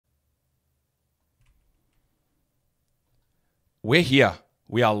We're here.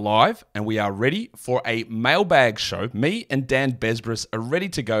 We are live and we are ready for a mailbag show. Me and Dan Besbris are ready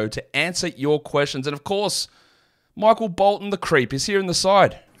to go to answer your questions. And of course, Michael Bolton, the creep, is here in the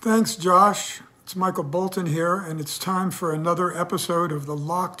side. Thanks, Josh. It's Michael Bolton here, and it's time for another episode of the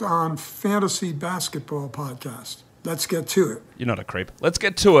Locked On Fantasy Basketball Podcast. Let's get to it. You're not a creep. Let's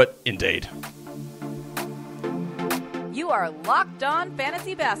get to it, indeed. You are Locked On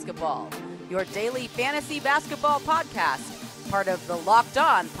Fantasy Basketball, your daily fantasy basketball podcast, part of the Locked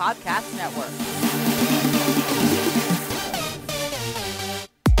On Podcast Network.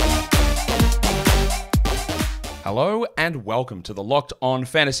 Hello and welcome to the Locked On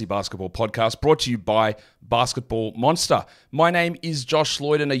Fantasy Basketball Podcast, brought to you by Basketball Monster. My name is Josh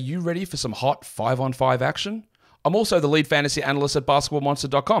Lloyd, and are you ready for some hot 5-on-5 action? I'm also the lead fantasy analyst at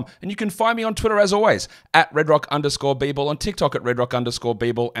basketballmonster.com, and you can find me on Twitter as always at redrock_bball, on TikTok at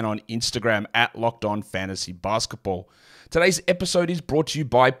redrock_bball, and on Instagram at Locked On Fantasy Basketball. Today's episode is brought to you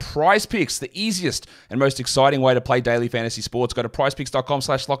by Prize Picks, the easiest and most exciting way to play daily fantasy sports. Go to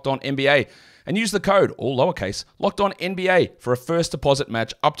prizepicks.com/LockedOnNBA and use the code, all lowercase, LockedOnNBA for a first deposit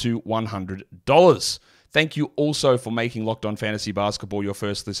match up to $100. Thank you also for making Locked On Fantasy Basketball your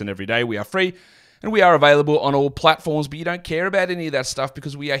first listen every day. We are free and we are available on all platforms, but you don't care about any of that stuff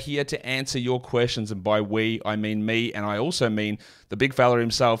because we are here to answer your questions. And by we, I mean me, and I also mean the big fella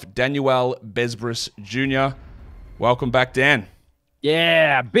himself, Daniel Besbris Jr. Welcome back, Dan.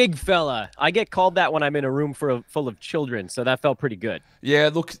 Yeah, big fella. I get called that when I'm in a room full of children, so that felt pretty good. Yeah,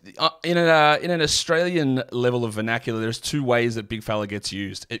 look, in an Australian level of vernacular, there's two ways that big fella gets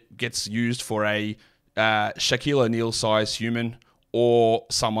used. It gets used for a Shaquille O'Neal-sized human, or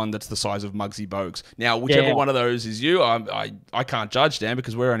someone that's the size of Muggsy Bogues. Now, whichever one of those is you, I can't judge, Dan,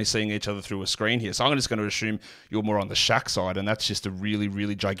 because we're only seeing each other through a screen here. So I'm just going to assume you're more on the Shaq side, and that's just a really,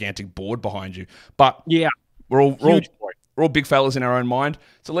 really gigantic board behind you. But yeah, we're all big fellas in our own mind.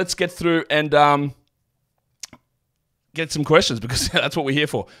 So let's get through and get some questions, because that's what we're here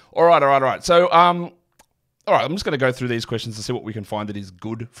for. All right. So, all right, I'm just going to go through these questions and see what we can find that is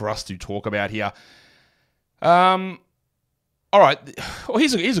good for us to talk about here. All right, well,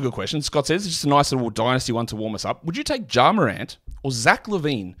 here's a good question. Scott says, it's just a nice little dynasty one to warm us up. Would you take Ja Morant or Zach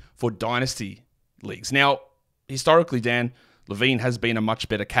LaVine for dynasty leagues? Now, historically, Dan, LaVine has been a much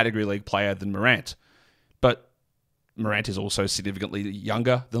better category league player than Morant. But Morant is also significantly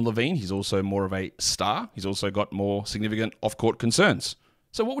younger than LaVine. He's also more of a star. He's also got more significant off-court concerns.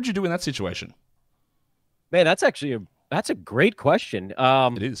 So what would you do in that situation? Man, that's a great question.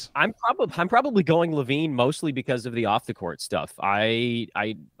 It is. I'm probably going LaVine mostly because of the off the court stuff. I'm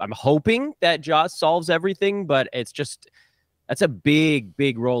hoping that Josh solves everything, but that's a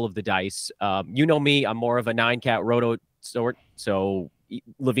big roll of the dice. You know me, I'm more of a 9-cat roto sort, so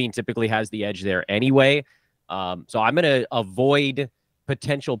LaVine typically has the edge there anyway. So I'm going to avoid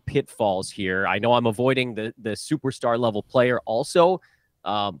potential pitfalls here. I know I'm avoiding the superstar level player also.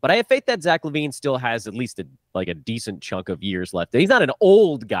 But I have faith that Zach LaVine still has at least a decent chunk of years left. He's not an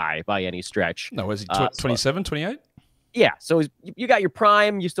old guy by any stretch. No, is he 27, 28? Yeah, so you got your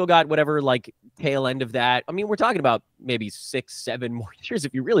prime. You still got whatever, tail end of that. I mean, we're talking about maybe 6-7 more years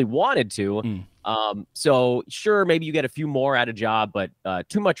if you really wanted to. So sure, maybe you get a few more out of job, but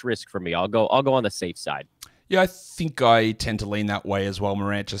too much risk for me. I'll go on the safe side. Yeah, I think I tend to lean that way as well.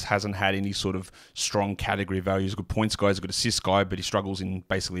 Morant just hasn't had any sort of strong category value. He's a good points guy, he's a good assist guy, but he struggles in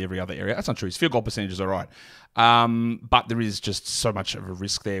basically every other area. That's not true. His field goal percentage is all right. But there is just so much of a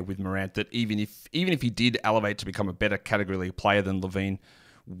risk there with Morant that even if he did elevate to become a better category league player than LaVine,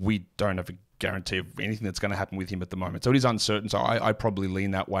 we don't have a guarantee of anything that's going to happen with him at the moment. So it is uncertain. So I probably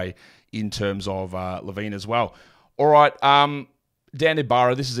lean that way in terms of LaVine as well. All right. Dan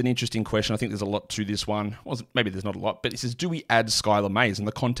Ibarra, this is an interesting question. I think there's a lot to this one. Well, maybe there's not a lot, but he says, do we add Skylar Mays? And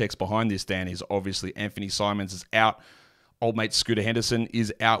the context behind this, Dan, is obviously Anthony Simons is out. Old mate Scooter Henderson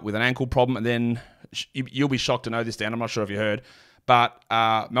is out with an ankle problem. And then you'll be shocked to know this, Dan. I'm not sure if you heard, but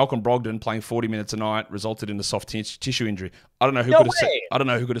Malcolm Brogdon playing 40 minutes a night resulted in a soft tissue injury. I don't know who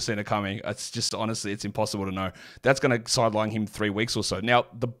could have seen it coming. It's just, honestly, it's impossible to know. That's going to sideline him 3 weeks or so. Now,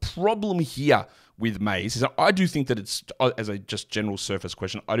 the problem here with Mays is that I do think that it's, as a just general surface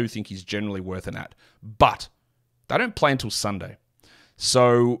question, I do think he's generally worth an ad. But they don't play until Sunday.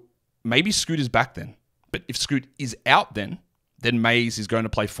 So maybe Scoot is back then. But if Scoot is out then Mays is going to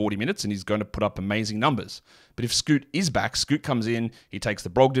play 40 minutes and he's going to put up amazing numbers. But if Scoot is back, Scoot comes in, he takes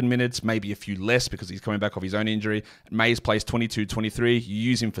the Brogdon minutes, maybe a few less because he's coming back off his own injury. Mays plays 22, 23. You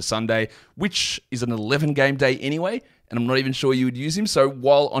use him for Sunday, which is an 11-game day anyway, and I'm not even sure you would use him. So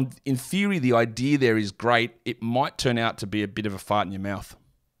while in theory the idea there is great, it might turn out to be a bit of a fart in your mouth.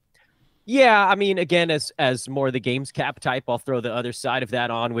 Yeah, I mean, again, as more the games cap type, I'll throw the other side of that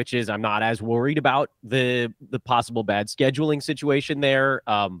on, which is I'm not as worried about the possible bad scheduling situation there.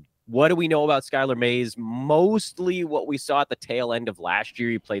 What do we know about Skylar Mays? Mostly what we saw at the tail end of last year.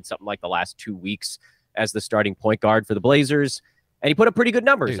 He played something like the last 2 weeks as the starting point guard for the Blazers, and he put up pretty good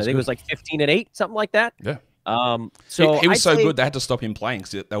numbers. I think it was like 15 and 8, something like that. Yeah. So he was so good they had to stop him playing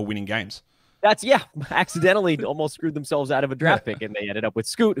because they were winning games. That's, accidentally almost screwed themselves out of a draft pick, and they ended up with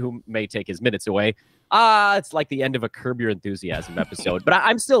Scoot, who may take his minutes away. It's like the end of a Curb Your Enthusiasm episode, but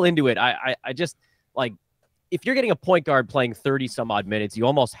I'm still into it. I just, like, if you're getting a point guard playing 30 some odd minutes, you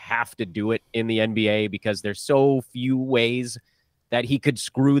almost have to do it in the NBA because there's so few ways that he could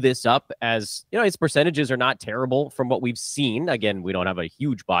screw this up. As you know, his percentages are not terrible from what we've seen. Again, we don't have a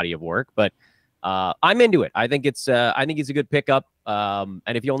huge body of work, but I'm into it. I think he's a good pickup. And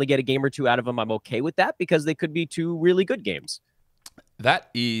if you only get a game or two out of him, I'm okay with that because they could be 2 really good games.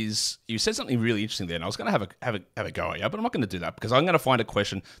 You said something really interesting there, and I was going to have a go at you, but I'm not going to do that because I'm going to find a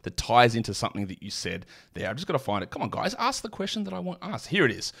question that ties into something that you said there. I've just got to find it. Come on, guys, ask the question that I want asked. Here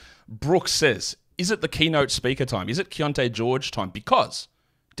it is. Brooks says, is it the keynote speaker time? Is it Keontae George time? Because,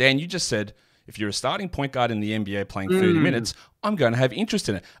 Dan, you just said, if you're a starting point guard in the NBA playing 30 minutes, I'm going to have interest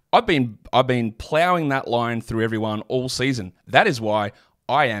in it. I've been plowing that line through everyone all season. That is why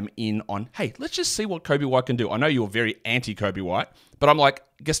I am in on, hey, let's just see what Kobe White can do. I know you're very anti-Kobe White, but I'm like,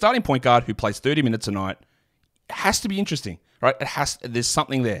 a starting point guard who plays 30 minutes a night has to be interesting, right? There's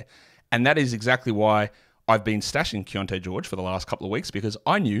something there. And that is exactly why I've been stashing Keontae George for the last couple of weeks because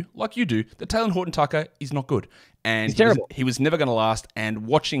I knew, like you do, that Taylor Horton-Tucker is not good. And he's terrible. He was never going to last. And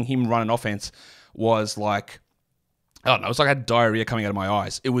watching him run an offense was like, I don't know, it was like I had diarrhea coming out of my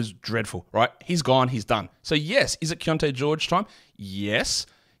eyes. It was dreadful, right? He's gone. He's done. So yes, is it Keontae George time? Yes.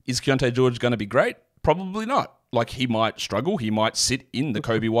 Is Keontae George going to be great? Probably not. Like, he might struggle. He might sit in the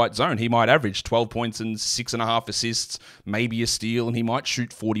Kobe White zone. He might average 12 points and 6.5 assists, maybe a steal, and he might shoot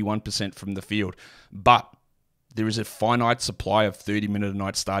 41% from the field. But there is a finite supply of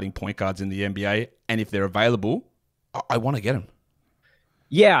 30-minute-a-night starting point guards in the NBA, and if they're available, I want to get them.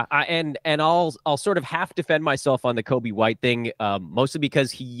 Yeah, and I'll sort of half defend myself on the Kobe White thing, mostly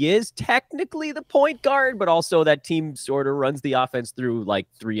because he is technically the point guard, but also that team sort of runs the offense through like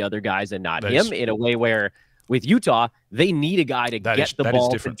 3 other guys and not him in a way where with Utah, they need a guy to get the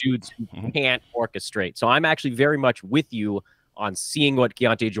ball to dudes who can't orchestrate. So I'm actually very much with you on seeing what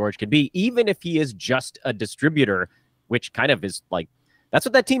Keontae George can be, even if he is just a distributor, which kind of is like, that's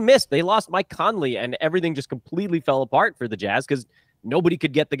what that team missed. They lost Mike Conley and everything just completely fell apart for the Jazz because nobody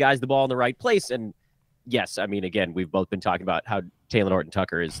could get the guys the ball in the right place. And yes, I mean, again, we've both been talking about how Taylor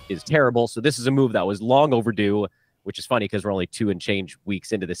Horton-Tucker is terrible. So this is a move that was long overdue, which is funny because we're only 2 and change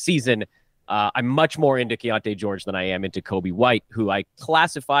weeks into the season. I'm much more into Keontae George than I am into Kobe White, who I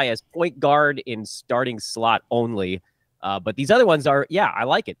classify as point guard in starting slot only. But these other ones are, I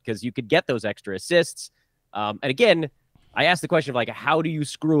like it because you could get those extra assists. And again, I asked the question of like, how do you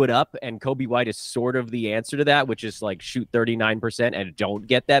screw it up? And Kobe White is sort of the answer to that, which is like shoot 39% and don't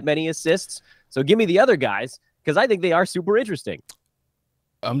get that many assists. So give me the other guys because I think they are super interesting.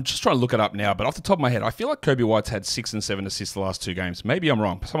 I'm just trying to look it up now, but off the top of my head, I feel like Kobe White's had 6 and 7 assists the last 2 games. Maybe I'm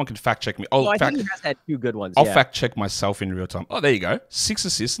wrong. Someone can fact check me. I think he has had 2 good ones. I'll fact check myself in real time. Oh, there you go. 6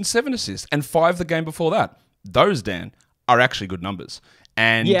 assists and 7 assists and 5 the game before that. Those, Dan, are actually good numbers.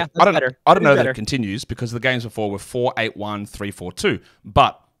 And I don't know that it continues because the games before were 4-8-1, 3-4-2.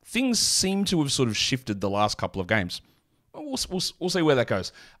 But things seem to have sort of shifted the last couple of games. We'll see where that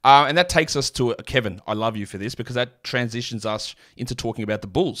goes. And that takes us to Kevin. I love you for this because that transitions us into talking about the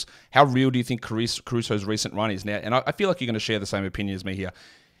Bulls. How real do you think Caruso's recent run is now? And I feel like you're going to share the same opinion as me here.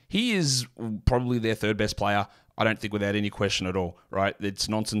 He is probably their 3rd best player. I don't think without any question at all, right? It's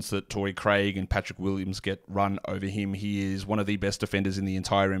nonsense that Torrey Craig and Patrick Williams get run over him. He is one of the best defenders in the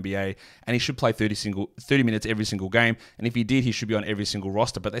entire NBA, and he should play 30 minutes every single game. And if he did, he should be on every single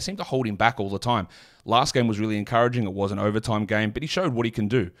roster, but they seem to hold him back all the time. Last game was really encouraging. It was an overtime game, but he showed what he can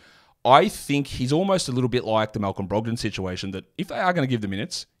do. I think he's almost a little bit like the Malcolm Brogdon situation that if they are going to give the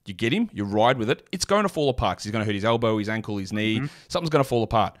minutes, you get him, you ride with it, it's going to fall apart because he's going to hurt his elbow, his ankle, his knee. Something's going to fall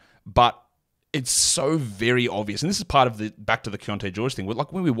apart. But it's so very obvious. And this is part of the back to the Keontae George thing.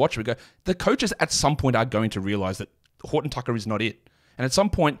 Like when we watch it, we go, the coaches at some point are going to realize that Horton-Tucker is not it. And at some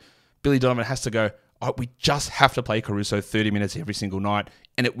point, Billy Donovan has to go, we just have to play Caruso 30 minutes every single night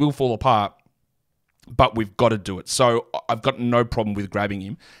and it will fall apart, but we've got to do it. So I've got no problem with grabbing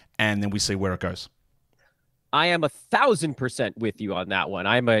him and then we see where it goes. I am 1,000% with you on that one.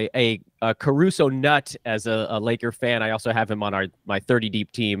 I'm a Caruso nut as a Laker fan. I also have him on my 30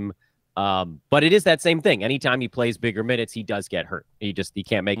 deep team. But it is that same thing. Anytime he plays bigger minutes, he does get hurt. He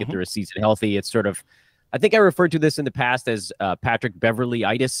can't make it through a season healthy. It's sort of, I think I referred to this in the past as Patrick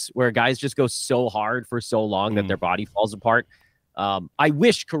Beverley-itis, where guys just go so hard for so long that their body falls apart. I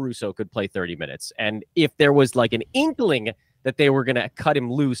wish Caruso could play 30 minutes. And if there was like an inkling that they were going to cut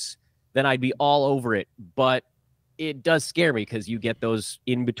him loose, then I'd be all over it. But it does scare me because you get those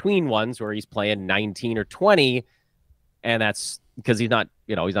in-between ones where he's playing 19 or 20, and that's because he's not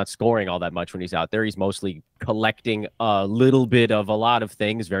scoring all that much when he's out there. He's mostly collecting a little bit of a lot of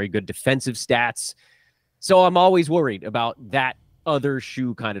things, very good defensive stats. So I'm always worried about that other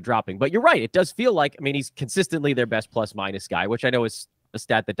shoe kind of dropping. But you're right. It does feel like, I mean, he's consistently their best plus-minus guy, which I know is a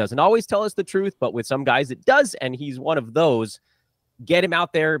stat that doesn't always tell us the truth, but with some guys it does, and he's one of those. Get him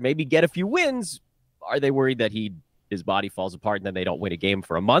out there, maybe get a few wins. Are they worried that his body falls apart and then they don't win a game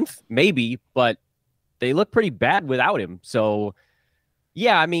for a month? Maybe, but they look pretty bad without him. So,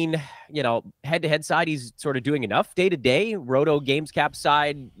 yeah, I mean, head-to-head side, he's sort of doing enough. Day-to-day, Roto Games Cap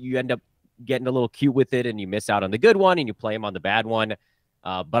side, you end up getting a little cute with it and you miss out on the good one and you play him on the bad one.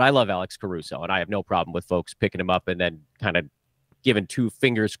 But I love Alex Caruso, and I have no problem with folks picking him up and then kind of giving 2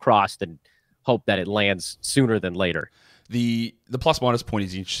 fingers crossed and hope that it lands sooner than later. The plus-minus point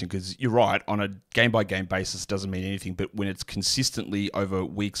is interesting because you're right. On a game-by-game basis, it doesn't mean anything. But when it's consistently over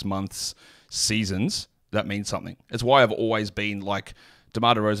weeks, months, seasons, that means something. It's why I've always been like,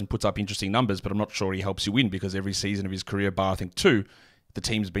 DeMar DeRozan puts up interesting numbers, but I'm not sure he helps you win because every season of his career, bar I think 2, the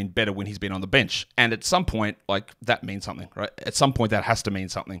team's been better when he's been on the bench. And at some point, like, that means something, right? At some point, that has to mean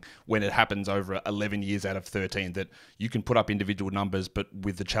something when it happens over 11 years out of 13, that you can put up individual numbers, but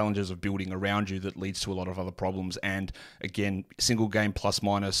with the challenges of building around you, that leads to a lot of other problems. And again, single game plus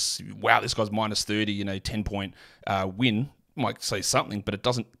minus, wow, this guy's minus 30, 10-point win, might say something, but it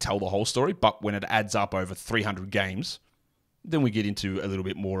doesn't tell the whole story. But when it adds up over 300 games, then we get into a little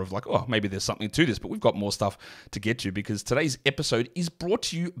bit more of like, oh, maybe there's something to this, but we've got more stuff to get to because today's episode is brought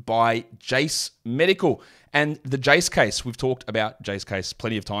to you by Jase Medical. And the Jase case, we've talked about Jase case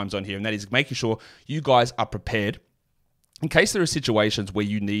plenty of times on here, and that is making sure you guys are prepared in case there are situations where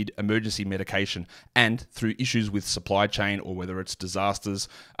you need emergency medication and through issues with supply chain or whether it's disasters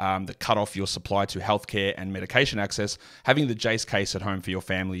that cut off your supply to healthcare and medication access, having the Jase case at home for your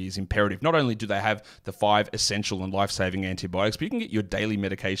family is imperative. Not only do they have the 5 essential and life-saving antibiotics, but you can get your daily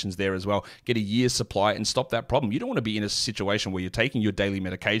medications there as well. Get a year's supply and stop that problem. You don't want to be in a situation where you're taking your daily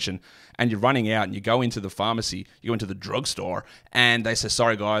medication and you're running out and you go into the pharmacy, you go into the drugstore, and they say,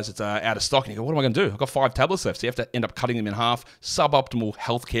 sorry guys, it's out of stock. And you go, what am I going to do? I've got 5 tablets left. So you have to end up cutting them in half. Suboptimal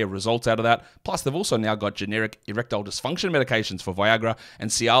healthcare results out of that. Plus, they've also now got generic erectile dysfunction medications for Viagra and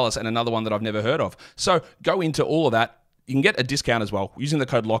Cialis, and another one that I've never heard of. So go into all of that. You can get a discount as well using the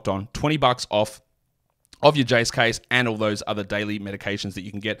code LOCKEDON, $20 off of your Jase case and all those other daily medications that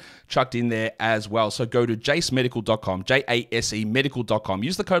you can get chucked in there as well. So go to jasemedical.com, Jase medical.com.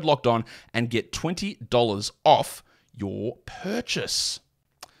 Use the code LOCKEDON and get $20 off your purchase.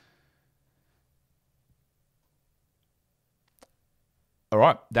 All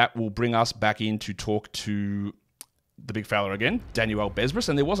right, that will bring us back in to talk to the big fella again, Daniel Besbris.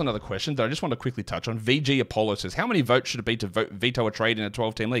 And there was another question that I just want to quickly touch on. VG Apollo says, how many votes should it be to veto a trade in a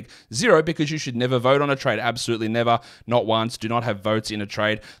 12-team league? 0, because you should never vote on a trade. Absolutely never. Not once. Do not have votes in a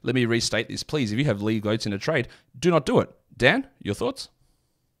trade. Let me restate this, please. If you have league votes in a trade, do not do it. Dan, your thoughts?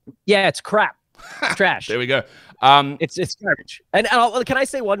 Yeah, it's crap. It's trash. There we go. It's garbage. And can I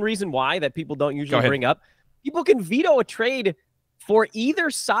say one reason why that people don't usually bring up? People can veto a trade for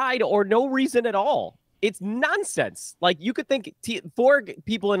either side or no reason at all. It's nonsense. Like, you could think 4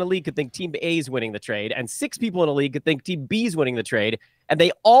 people in a league could think Team A is winning the trade, and 6 people in a league could think Team B is winning the trade, and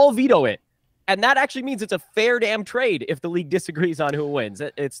they all veto it. And that actually means it's a fair damn trade if the league disagrees on who wins.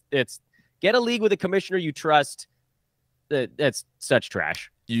 It's get a league with a commissioner you trust. That's such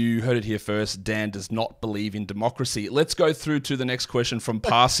trash. You heard it here first. Dan does not believe in democracy. Let's go through to the next question from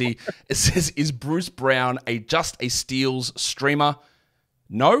Parsi. It says, is Bruce Brown just a steals streamer?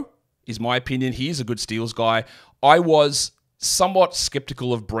 No, is my opinion. He is a good steals guy. I was somewhat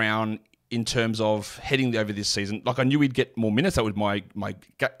skeptical of Brown in terms of heading over this season. Like, I knew he'd get more minutes. That was my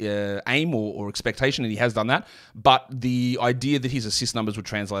aim or expectation, and he has done that. But the idea that his assist numbers would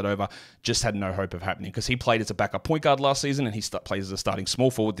translate over just had no hope of happening, because he played as a backup point guard last season, and he plays as a starting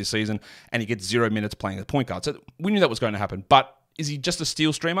small forward this season, and he gets 0 minutes playing as a point guard. So we knew that was going to happen. But is he just a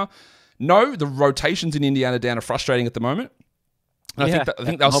steal streamer? No, the rotations in Indiana down are frustrating at the moment. And I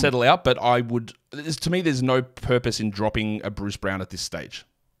think they'll settle out, but to me, there's no purpose in dropping a Bruce Brown at this stage.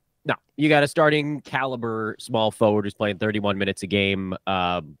 No, you got a starting caliber small forward who's playing 31 minutes a game.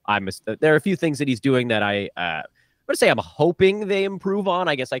 There are a few things that he's doing that I going to say I'm hoping they improve on.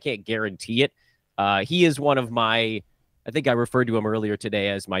 I guess I can't guarantee it. He is one of my, I think I referred to him earlier today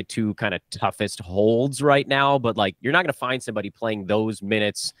as my 2 kind of toughest holds right now. But like, you're not going to find somebody playing those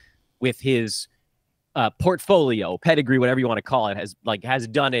minutes with his portfolio, pedigree, whatever you want to call it, has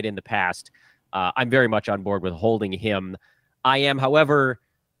done it in the past. I'm very much on board with holding him. I am, however,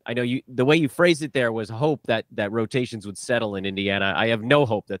 I know the way you phrased it there was hope that rotations would settle in Indiana. I have no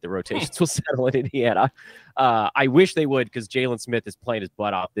hope that the rotations will settle in Indiana. I wish they would, because Jalen Smith is playing his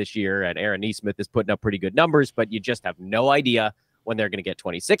butt off this year, and Aaron Nesmith is putting up pretty good numbers, but you just have no idea when they're going to get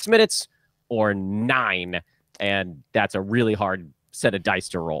 26 minutes or 9, and that's a really hard set of dice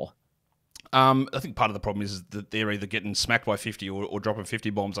to roll. I think part of the problem is that they're either getting smacked by 50 or dropping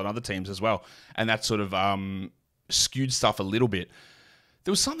 50 bombs on other teams as well, and that sort of skewed stuff a little bit.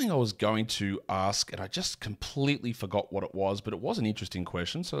 There was something I was going to ask, and I just completely forgot what it was, but it was an interesting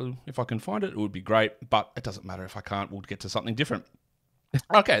question, so if I can find it, it would be great, but it doesn't matter if I can't. We'll get to something different.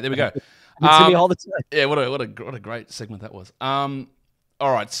 Okay, there we go. It's to me all the time. Yeah, what a great segment that was. All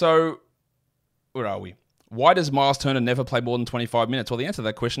right, so where are we? Why does Miles Turner never play more than 25 minutes? Well, the answer to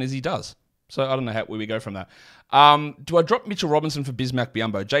that question is he does. So I don't know where we go from that. Do I drop Mitchell Robinson for Bismack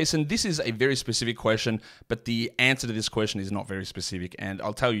Biyombo? Jason, this is a very specific question, but the answer to this question is not very specific. And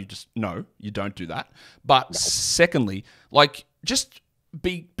I'll tell you just, no, you don't do that. But secondly, like, just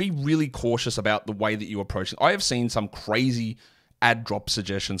be really cautious about the way that you approach it. I have seen some crazy ad drop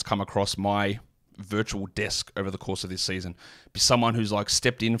suggestions come across my virtual desk over the course of this season. Be someone who's like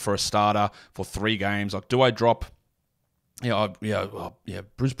stepped in for a starter for 3 games. Like, do I drop...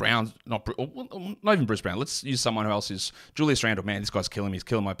 Bruce Brown, not even Bruce Brown. Let's use someone who else is Julius Randle. Man, this guy's killing me. He's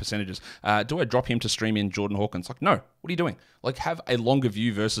killing my percentages. Do I drop him to stream in Jordan Hawkins? Like, no. What are you doing? Like, have a longer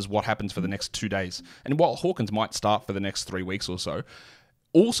view versus what happens for the next 2 days. And while Hawkins might start for the next 3 weeks or so,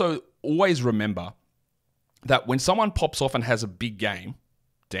 also always remember that when someone pops off and has a big game,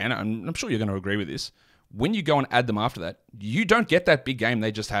 Dan, and I'm sure you're going to agree with this, when you go and add them after that, you don't get that big game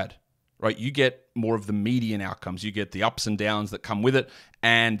they just had. Right, you get more of the median outcomes. You get the ups and downs that come with it,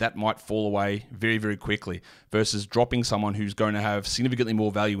 and that might fall away very, very quickly versus dropping someone who's going to have significantly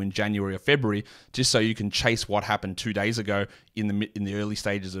more value in January or February just so you can chase what happened 2 days ago in the early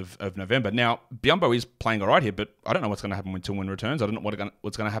stages of November. Now, Biyombo is playing all right here, but I don't know what's going to happen when Tillman returns. I don't know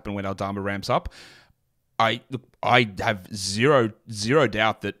what's going to happen when Aldama ramps up. I have zero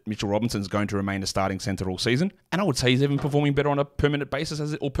doubt that Mitchell Robinson's going to remain a starting center all season, and I would say he's even performing better on a per-minute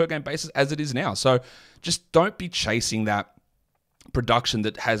basis or per-game basis as it is now. So just don't be chasing that production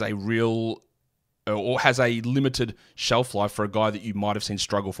that has a real or has a limited shelf life for a guy that you might have seen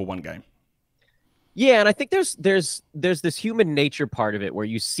struggle for 1 game. Yeah, and I think there's this human nature part of it where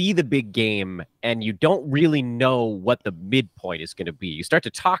you see the big game and you don't really know what the midpoint is going to be. You start to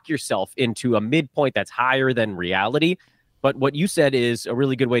talk yourself into a midpoint that's higher than reality. But what you said is a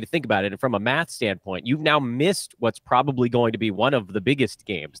really good way to think about it. And from a math standpoint, you've now missed what's probably going to be one of the biggest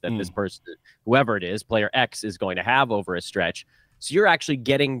games that this person, whoever it is, player X, is going to have over a stretch. So you're actually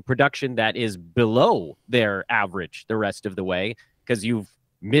getting production that is below their average the rest of the way because you've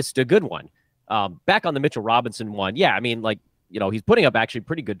missed a good one. Back on the Mitchell Robinson one, yeah, I mean, like, you know, he's putting up actually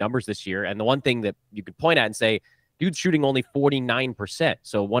pretty good numbers this year. And the one thing that you could point at and say, dude's shooting only 49%.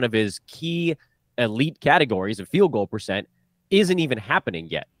 So one of his key elite categories of field goal percent isn't even happening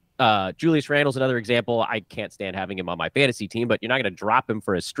yet. Julius Randle's another example. I can't stand having him on my fantasy team, but you're not going to drop him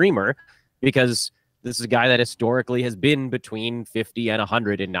for a streamer because this is a guy that historically has been between 50 and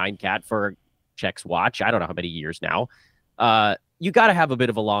 100 in 9-cat for checks watch. I don't know how many years now. You got to have a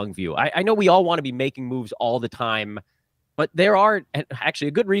bit of a long view. I know we all want to be making moves all the time, but there are actually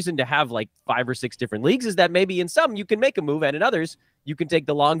a good reason to have like 5 or 6 different leagues is that maybe in some you can make a move and in others you can take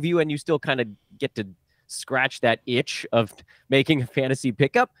the long view and you still kind of get to scratch that itch of making a fantasy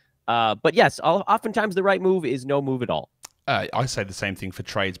pickup. But yes, oftentimes the right move is no move at all. I say the same thing for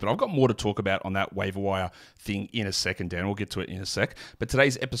trades, but I've got more to talk about on that waiver wire thing in a second, Dan. We'll get to it in a sec. But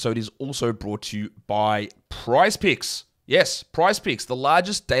today's episode is also brought to you by Prize Picks. Yes, Prize Picks, the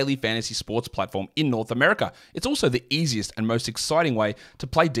largest daily fantasy sports platform in North America. It's also the easiest and most exciting way to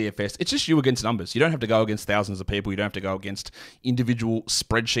play DFS. It's just you against numbers. You don't have to go against thousands of people. You don't have to go against individual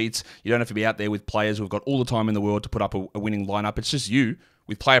spreadsheets. You don't have to be out there with players who've got all the time in the world to put up a winning lineup. It's just you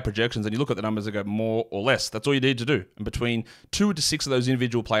with player projections, and you look at the numbers and go more or less. That's all you need to do. And between 2 to 6 of those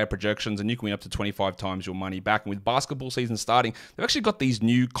individual player projections, and you can win up to 25 times your money back. And with basketball season starting, they've actually got these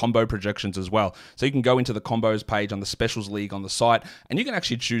new combo projections as well. So you can go into the combos page on the specials league on the site, and you can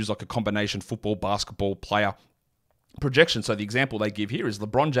actually choose like a combination football, basketball player projection. So the example they give here is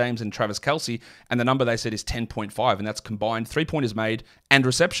LeBron James and Travis Kelce, and the number they said is 10.5, and that's combined 3-pointers made and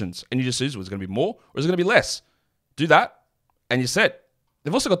receptions. And you just choose, is it going to be more or is it going to be less? Do that, and you're set.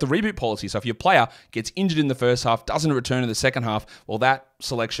 They've also got the reboot policy. So if your player gets injured in the first half, doesn't return in the second half, well, that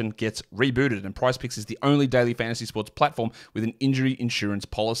selection gets rebooted. And PrizePicks is the only daily fantasy sports platform with an injury insurance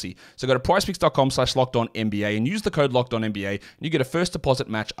policy. So go to prizepicks.com/LockedOnNBA and use the code LockedOnNBA, and you get a first deposit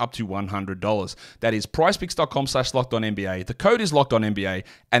match up to $100. That is prizepicks.com/LockedOnNBA. The code is LockedOnNBA,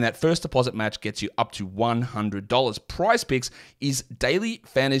 and that first deposit match gets you up to $100. PrizePicks is daily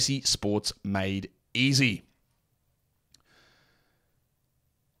fantasy sports made easy.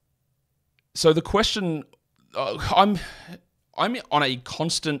 So the question, I'm on a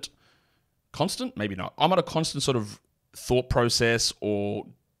constant, maybe not. I'm on a constant sort of thought process or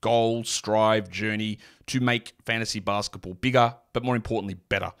goal, strive, journey to make fantasy basketball bigger, but more importantly,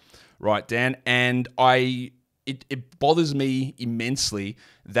 better. Right, Dan? And it bothers me immensely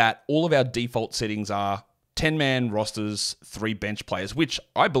that all of our default settings are 10-man rosters, 3 bench players, which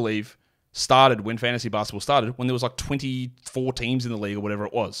I believe started when fantasy basketball started, when there was like 24 teams in the league or whatever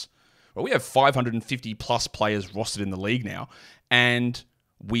it was. Well, we have 550 plus players rostered in the league now, and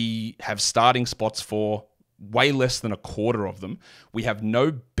we have starting spots for way less than a quarter of them. We have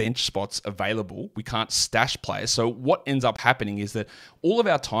no bench spots available. We can't stash players. So what ends up happening is that all of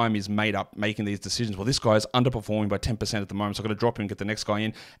our time is made up making these decisions. Well, this guy is underperforming by 10% at the moment, so I've got to drop him and get the next guy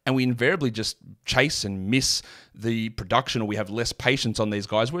in. And we invariably just chase and miss the production, or we have less patience on these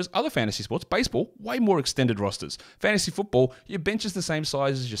guys. Whereas other fantasy sports, baseball, way more extended rosters. Fantasy football, your bench is the same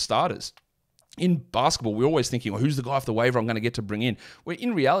size as your starters. In basketball, we're always thinking, well, who's the guy off the waiver I'm going to get to bring in? Where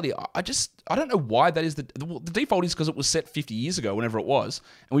in reality, I don't know why that is. The default is because it was set 50 years ago, whenever it was,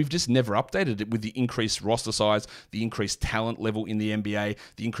 and we've just never updated it with the increased roster size, the increased talent level in the NBA,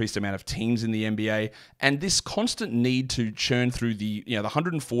 the increased amount of teams in the NBA, and this constant need to churn through the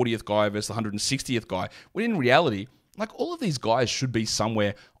 140th guy versus the 160th guy, when in reality, like, all of these guys should be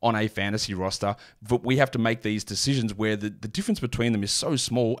somewhere on a fantasy roster, but we have to make these decisions where the difference between them is so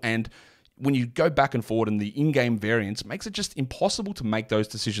small, and when you go back and forward and the in-game variance makes it just impossible to make those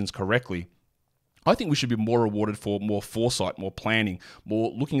decisions correctly. I think we should be more rewarded for more foresight, more planning,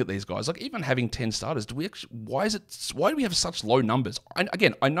 more looking at these guys. Like, even having 10 starters, why do we have such low numbers?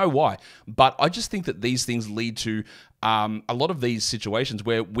 Again, I know why, but I just think that these things lead to a lot of these situations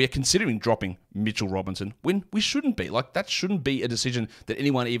where we're considering dropping Mitchell Robinson when we shouldn't be. Like, that shouldn't be a decision that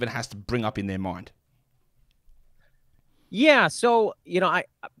anyone even has to bring up in their mind. Yeah, so,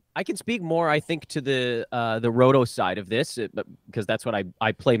 I can speak more, I think, to the roto side of this, because that's what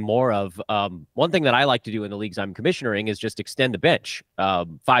I play more of. One thing that I like to do in the leagues I'm commissionering is just extend the bench,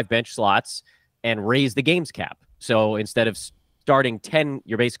 5 bench slots, and raise the games cap. So instead of starting 10,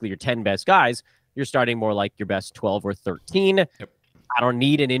 you're basically your 10 best guys, you're starting more like your best 12 or 13. Yep. I don't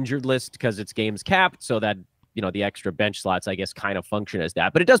need an injured list because it's games capped, so that, the extra bench slots, I guess, kind of function as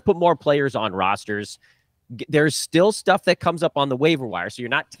that. But it does put more players on rosters. There's still stuff that comes up on the waiver wire, so you're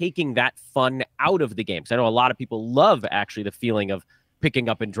not taking that fun out of the game. So I know a lot of people love, actually, the feeling of picking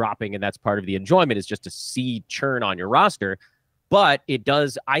up and dropping, and that's part of the enjoyment, is just to see churn on your roster. But it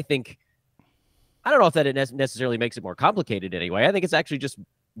does, I think, I don't know if that it necessarily makes it more complicated anyway. I think it's actually just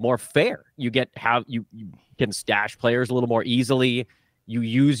more fair. You can stash players a little more easily. You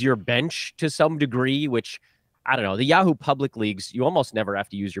use your bench to some degree, which, I don't know, the Yahoo public leagues, you almost never have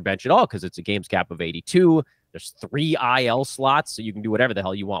to use your bench at all because it's a games cap of 82. There's 3 IL slots, so you can do whatever the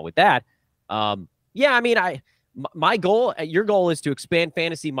hell you want with that. My goal, your goal is to expand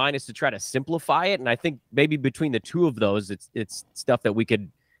fantasy. Mine is to try to simplify it, and I think maybe between the two of those, it's stuff that we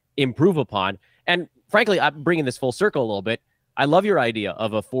could improve upon. And frankly, I'm bringing this full circle a little bit. I love your idea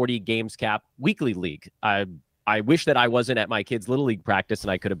of a 40 games cap weekly league. I wish that I wasn't at my kids' Little League practice and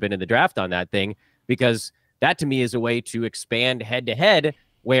I could have been in the draft on that thing, because that to me is a way to expand head-to-head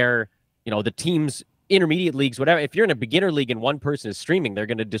where, the teams, intermediate leagues, whatever, if you're in a beginner league and one person is streaming, they're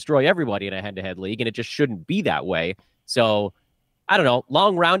going to destroy everybody in a head-to-head league, and it just shouldn't be that way. So, I don't know,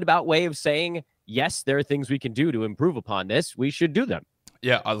 long roundabout way of saying, yes, there are things we can do to improve upon this. We should do them.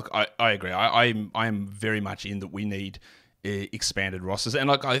 Yeah, I agree. I am very much in that we need expanded rosters. And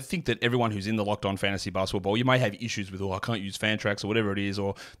I think that everyone who's in the Locked On Fantasy Basketball Bowl, you may have issues with, I can't use Fantrax or whatever it is,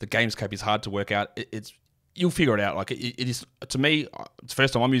 or the games cap is hard to work out. You'll figure it out. Like, it is, to me, it's the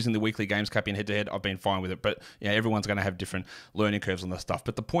first time I'm using the weekly games cap in head-to-head. I've been fine with it. But everyone's going to have different learning curves on this stuff.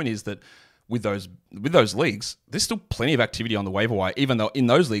 But the point is that with those leagues, there's still plenty of activity on the waiver wire, even though in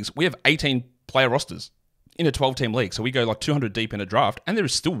those leagues, we have 18 player rosters in a 12-team league. So we go like 200 deep in a draft, and there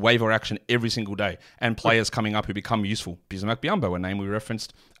is still waiver action every single day, and players coming up who become useful. Bismack Biyombo, a name we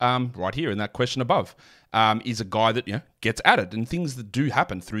referenced right here in that question above, is a guy that gets added, and things that do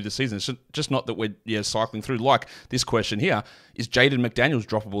happen through the season. It's just not that we're cycling through. Like this question here, is Jaden McDaniels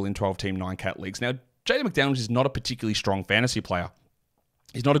droppable in 12-team 9-cat leagues? Now, Jaden Jaden McDaniels is not a particularly strong fantasy player.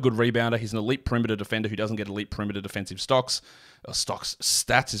 He's not a good rebounder. He's an elite perimeter defender who doesn't get elite perimeter defensive stats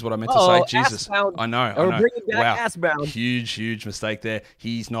is what I meant to say. Jesus, I know. Bringing back Wow, Assbound. huge mistake there.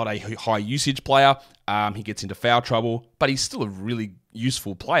 He's not a high usage player. He gets into foul trouble, but he's still a really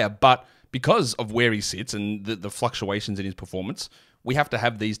useful player. But because of where he sits and the fluctuations in his performance, we have to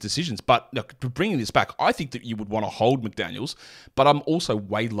have these decisions. But look, bringing this back, I think that you would want to hold McDaniels, but I'm also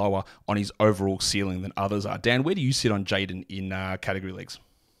way lower on his overall ceiling than others are. Dan, where do you sit on Jaden in category leagues?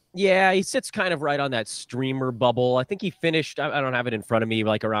 Yeah, he sits kind of right on that streamer bubble. I think he finished, I don't have it in front of me,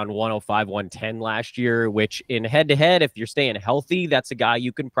 like around 105, 110 last year, which in head-to-head, if you're staying healthy, that's a guy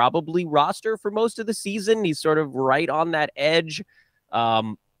you can probably roster for most of the season. He's sort of right on that edge.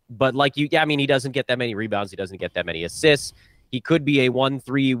 But like he doesn't get that many rebounds. He doesn't get that many assists. He could be a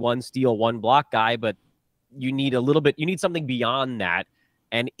 1-3, 1 steal, 1 block guy, but you need something beyond that.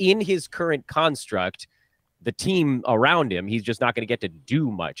 And in his current construct, the team around him, he's just not going to get to do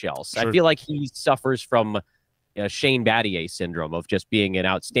much else. Sure. I feel like he suffers from Shane Battier syndrome of just being an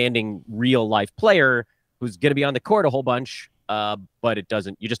outstanding real life player who's going to be on the court a whole bunch, but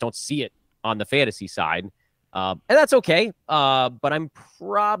you just don't see it on the fantasy side. And that's okay. But I'm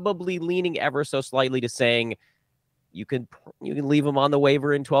probably leaning ever so slightly to saying you can leave him on the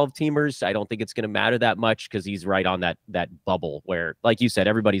waiver in 12 teamers. I don't think it's going to matter that much because he's right on that bubble where, like you said,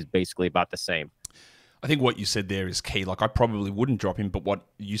 everybody's basically about the same. I think what you said there is key. Like, I probably wouldn't drop him, but what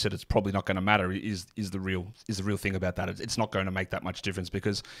you said, it's probably not going to matter is the real thing about that. It's not going to make that much difference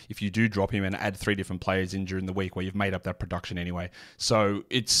because if you do drop him and add 3 different players in during the week, where you've made up that production anyway. So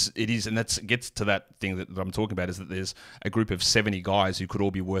it is, and that gets to that thing that I'm talking about, is that there's a group of 70 guys who could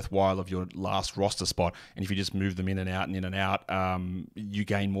all be worthwhile of your last roster spot, and if you just move them in and out, you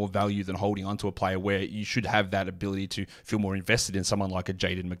gain more value than holding onto a player where you should have that ability to feel more invested in someone like a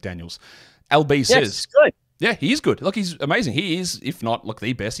Jaden McDaniels. LB says, good. Yeah, he is good. Look, he's amazing. He is, if not,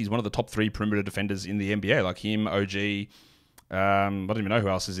 the best. He's one of the top 3 perimeter defenders in the NBA. Like him, OG. I don't even know who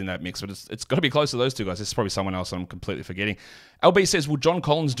else is in that mix, but it's got to be close to those two guys. There's probably someone else I'm completely forgetting. LB says, will John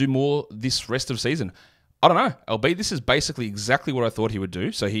Collins do more this rest of season? I don't know, LB. This is basically exactly what I thought he would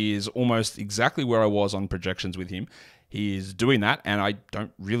do. So he is almost exactly where I was on projections with him. He is doing that, and I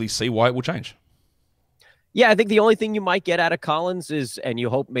don't really see why it will change. Yeah, I think the only thing you might get out of Collins is, and you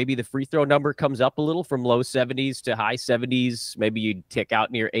hope maybe the free throw number comes up a little from low 70s to high 70s. Maybe you'd tick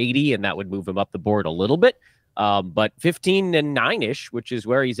out near 80, and that would move him up the board a little bit. But 15 and 9-ish, which is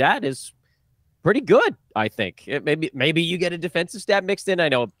where he's at, is pretty good, I think. Maybe you get a defensive stat mixed in. I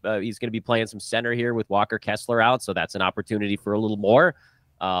know he's going to be playing some center here with Walker Kessler out, so that's an opportunity for a little more.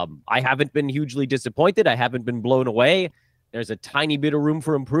 I haven't been hugely disappointed. I haven't been blown away. There's a tiny bit of room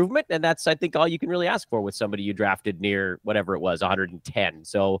for improvement, and that's, I think, all you can really ask for with somebody you drafted near whatever it was, 110.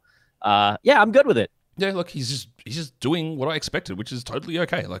 So, yeah, I'm good with it. Yeah, look, he's just doing what I expected, which is totally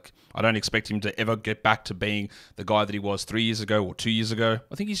okay. Like, I don't expect him to ever get back to being the guy that he was 3 years ago or 2 years ago.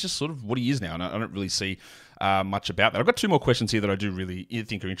 I think he's just sort of what he is now, and I don't really see much about that. I've got 2 more questions here that I do really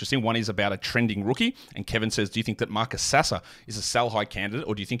think are interesting. One is about a trending rookie, and Kevin says, do you think that Marcus Sasser is a sell-high candidate,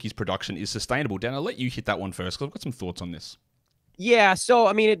 or do you think his production is sustainable? Dan, I'll let you hit that one first, because I've got some thoughts on this. Yeah, so,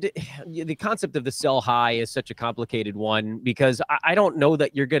 I mean, the concept of the sell high is such a complicated one because I don't know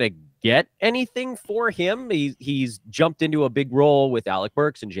that you're going to get anything for him. He's jumped into a big role with Alec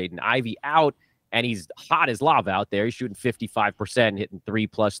Burks and Jaden Ivey out, and he's hot as lava out there. He's shooting 55%, hitting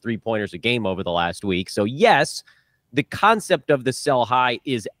 3+ three-pointers a game over the last week. So, yes, the concept of the sell high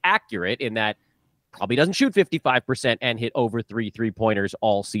is accurate in that probably doesn't shoot 55% and hit over 3 three-pointers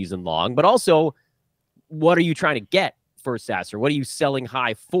all season long. But also, what are you trying to get for Sasser? What are you selling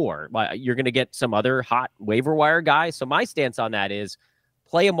high for? You're going to get some other hot waiver wire guy. So my stance on that is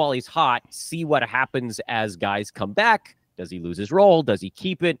play him while he's hot, see what happens as guys come back. Does he lose his role? Does he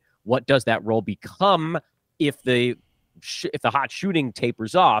keep it? What does that role become if the hot shooting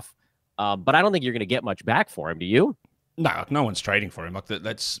tapers off? But I don't think you're going to get much back for him. Do you? No one's trading for him. Like,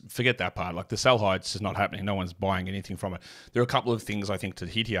 let's forget that part. Like, the sell high, it's just not happening. No one's buying anything from it. There are a couple of things I think to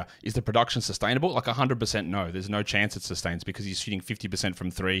hit here. Is the production sustainable? Like, 100% no. There's no chance it sustains because he's shooting 50%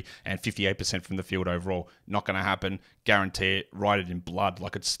 from 3 and 58% from the field overall. Not going to happen. Guarantee it. Write it in blood.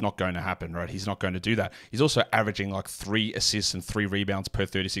 Like, it's not going to happen, right? He's not going to do that. He's also averaging like 3 assists and 3 rebounds per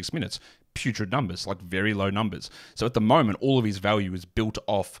 36 minutes. Putrid numbers, like very low numbers. So at the moment, all of his value is built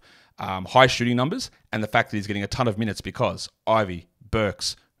off high shooting numbers and the fact that he's getting a ton of minutes because Ivey,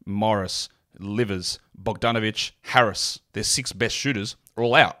 Burks, Morris, Livers, Bogdanovic, Harris, their 6 best shooters, are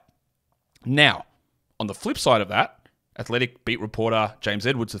all out. Now, on the flip side of that, Athletic beat reporter James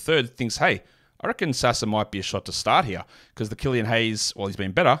Edwards III thinks, hey, I reckon Sasa might be a shot to start here because the Killian Hayes, while he's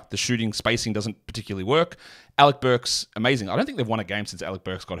been better, the shooting spacing doesn't particularly work. Alec Burks, amazing. I don't think they've won a game since Alec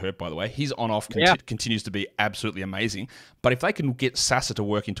Burks got hurt, by the way. His on-off continues to be absolutely amazing. But if they can get Sasa to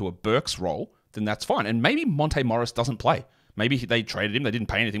work into a Burks role, then that's fine. And maybe Monte Morris doesn't play. Maybe they traded him, they didn't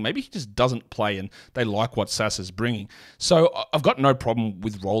pay anything. Maybe he just doesn't play and they like what Sasa's bringing. So I've got no problem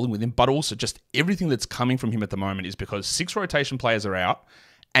with rolling with him, but also just everything that's coming from him at the moment is because 6 rotation players are out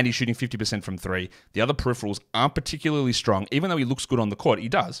and he's shooting 50% from 3. The other peripherals aren't particularly strong. Even though he looks good on the court, he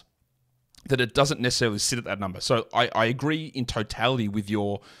does. That it doesn't necessarily sit at that number. So I agree in totality with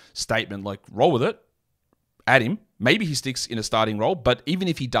your statement, like roll with it, add him. Maybe he sticks in a starting role, but even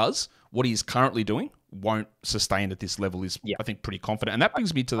if he does, what he's currently doing won't sustain at this level is, I think, pretty confident. And that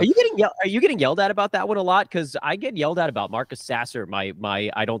brings me to the... Are you getting yelled at about that one a lot? Because I get yelled at about Marcus Sasser, my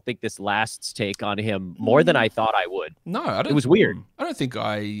I don't think this lasts take on him more than I thought I would. No, I don't. It was weird. I don't think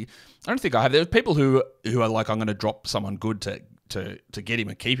I have. There's people who are like, I'm going to drop someone good to get him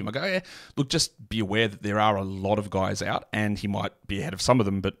and keep him. I go, yeah, look, just be aware that there are a lot of guys out and he might be ahead of some of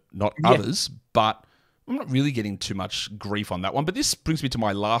them, but not others. But I'm not really getting too much grief on that one. But this brings me to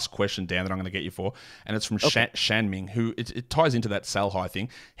my last question, Dan, that I'm going to get you for. And it's from Shanming, who it ties into that sell high thing.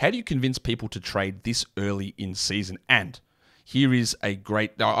 How do you convince people to trade this early in season? And here is a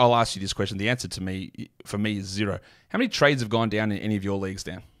great... I'll ask you this question. The answer for me is 0. How many trades have gone down in any of your leagues,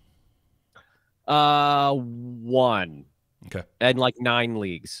 Dan? 1. Okay. And like 9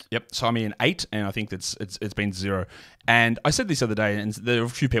 leagues. Yep. So I'm in 8, and I think it's been 0. And I said this the other day, and there are a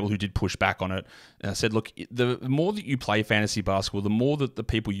few people who did push back on it. And I said, look, the more that you play fantasy basketball, the more that the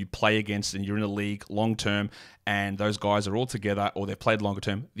people you play against and you're in a league long term, and those guys are all together or they've played longer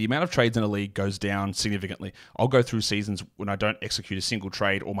term, the amount of trades in a league goes down significantly. I'll go through seasons when I don't execute a single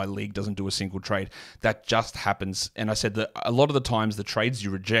trade or my league doesn't do a single trade. That just happens. And I said that a lot of the times the trades you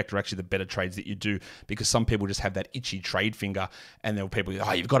reject are actually the better trades that you do, because some people just have that itchy trade finger, and there were people,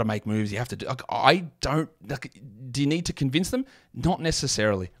 you've got to make moves, you have to do. Like, I don't. Like, do you need to convince them? Not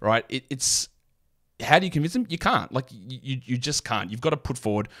necessarily, right? It's how do you convince them? You can't. Like, you just can't. You've got to put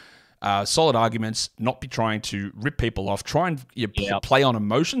forward solid arguments, not be trying to rip people off, try and play on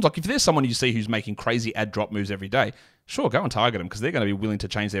emotions. Like, if there's someone you see who's making crazy add drop moves every day, sure, go and target them, because they're going to be willing to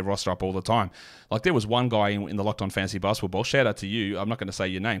change their roster up all the time. Like, there was one guy in the Locked On Fantasy Basketball Bowl, shout out to you, I'm not going to say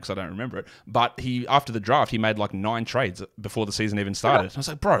your name because I don't remember it, but he, after the draft, he made like 9 trades before the season even started. And I was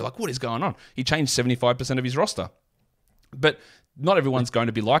like, bro, like, what is going on? He changed 75% of his roster. But not everyone's going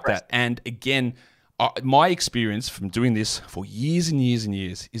to be like that. And again, my experience from doing this for years and years and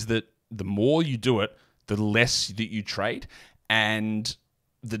years is that the more you do it, the less that you trade. And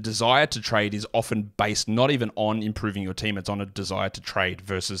the desire to trade is often based not even on improving your team, it's on a desire to trade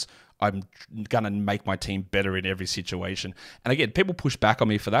versus I'm going to make my team better in every situation. And again, people push back on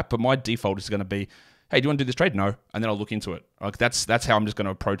me for that, but my default is going to be, hey, do you want to do this trade? No. And then I'll look into it. Like, that's how I'm just going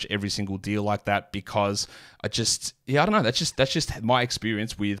to approach every single deal like that, because I don't know. That's just my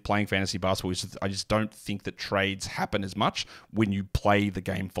experience with playing fantasy basketball. I just don't think that trades happen as much when you play the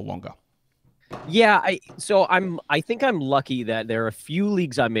game for longer. Yeah, I think I'm lucky that there are a few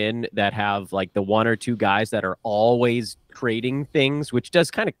leagues I'm in that have like the 1 or 2 guys that are always trading things, which does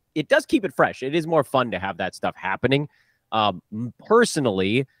keep it fresh. It is more fun to have that stuff happening.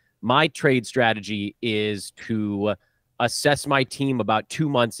 Personally, my trade strategy is to assess my team about 2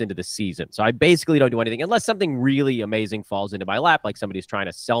 months into the season. So I basically don't do anything unless something really amazing falls into my lap, like somebody's trying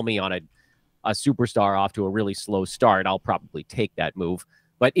to sell me on a superstar off to a really slow start. I'll probably take that move.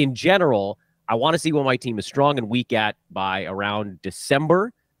 But in general, I want to see what my team is strong and weak at by around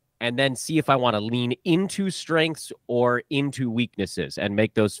December, and then see if I want to lean into strengths or into weaknesses and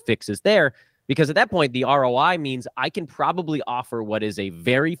make those fixes there. Because at that point, the ROI means I can probably offer what is a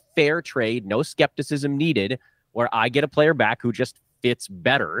very fair trade, no skepticism needed, where I get a player back who just fits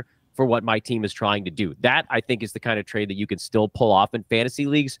better for what my team is trying to do. That, I think, is the kind of trade that you can still pull off in fantasy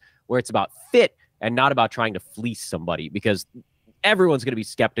leagues, where it's about fit and not about trying to fleece somebody, because everyone's going to be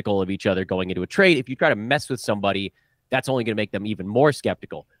skeptical of each other going into a trade. If you try to mess with somebody, that's only going to make them even more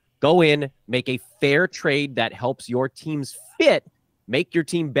skeptical. Go in, make a fair trade that helps your team's fit, make your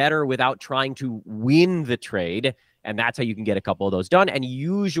team better without trying to win the trade, and that's how you can get a couple of those done. And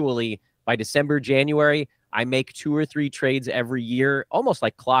usually by December, January, I make 2 or 3 trades every year, almost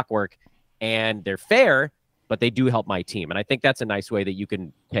like clockwork, and they're fair, but they do help my team. And I think that's a nice way that you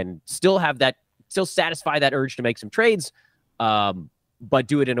can still satisfy that urge to make some trades, but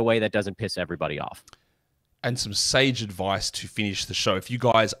do it in a way that doesn't piss everybody off. And some sage advice to finish the show. If you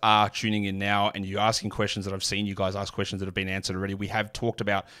guys are tuning in now and you're asking questions that I've seen you guys ask questions that have been answered already, we have talked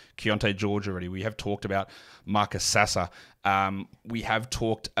about Keontae George already. We have talked about Marcus Sasser. We have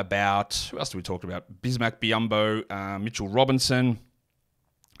talked about, who else did we talk about? Bismack Biyombo, Mitchell Robinson.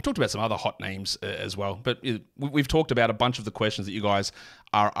 We talked about some other hot names as well, but we've talked about a bunch of the questions that you guys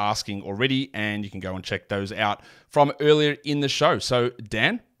are asking already, and you can go and check those out from earlier in the show. So,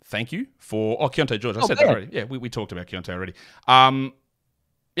 Dan, thank you for... Oh, Keontae George, I said that already. Yeah, we talked about Keontae already.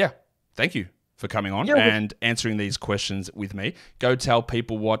 Yeah, thank you for coming on and answering these questions with me. Go tell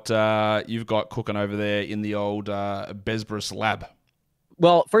people what you've got cooking over there in the old Besbris lab.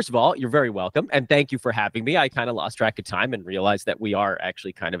 Well, first of all, you're very welcome, and thank you for having me. I kind of lost track of time and realized that we are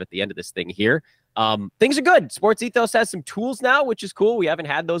actually kind of at the end of this thing here. Things are good. Sports Ethos has some tools now, which is cool. We haven't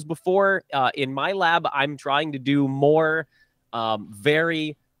had those before. In my lab, I'm trying to do more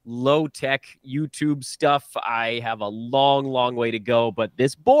very low-tech YouTube stuff. I have a long, long way to go, but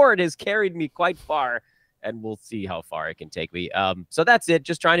this board has carried me quite far, and we'll see how far it can take me. So that's it.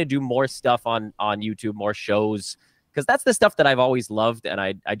 Just trying to do more stuff on YouTube, more shows, because that's the stuff that I've always loved, and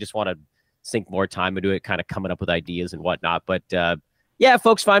I just want to sink more time into it, kind of coming up with ideas and whatnot. But yeah,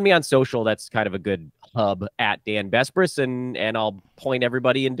 folks, find me on social. That's kind of a good hub at Dan Besbris, and I'll point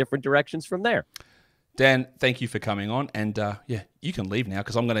everybody in different directions from there. Dan, thank you for coming on, and yeah, you can leave now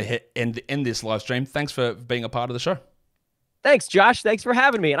because I'm going to end this live stream. Thanks for being a part of the show. Thanks, Josh. Thanks for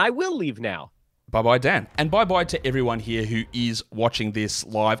having me, and I will leave now. Bye-bye, Dan. And bye-bye to everyone here who is watching this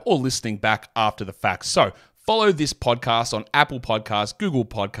live or listening back after the fact. So, follow this podcast on Apple Podcasts, Google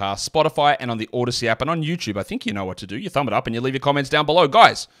Podcasts, Spotify, and on the Odyssey app, and on YouTube. I think you know what to do. You thumb it up and you leave your comments down below.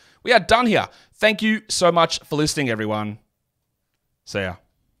 Guys, we are done here. Thank you so much for listening, everyone. See ya.